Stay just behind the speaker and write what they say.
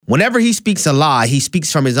Whenever he speaks a lie, he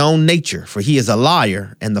speaks from his own nature, for he is a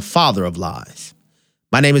liar and the father of lies.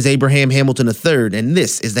 My name is Abraham Hamilton III, and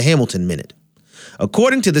this is the Hamilton Minute.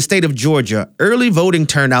 According to the state of Georgia, early voting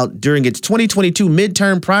turnout during its 2022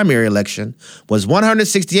 midterm primary election was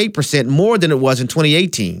 168% more than it was in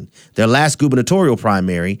 2018, their last gubernatorial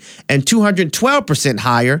primary, and 212%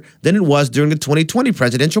 higher than it was during the 2020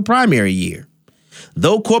 presidential primary year.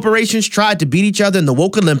 Though corporations tried to beat each other in the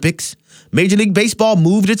woke Olympics, Major League Baseball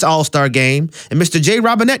moved its All-Star game, and Mr. J.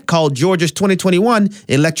 Robinette called Georgia's 2021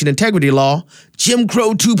 election integrity law Jim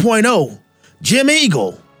Crow 2.0. Jim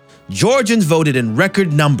Eagle. Georgians voted in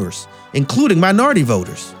record numbers, including minority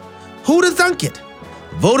voters. Who'd have thunk it?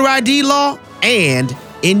 Voter ID law and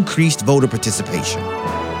increased voter participation.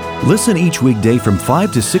 Listen each weekday from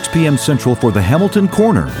 5 to 6 p.m. Central for the Hamilton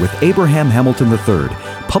Corner with Abraham Hamilton III,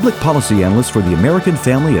 public policy analyst for the American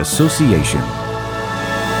Family Association.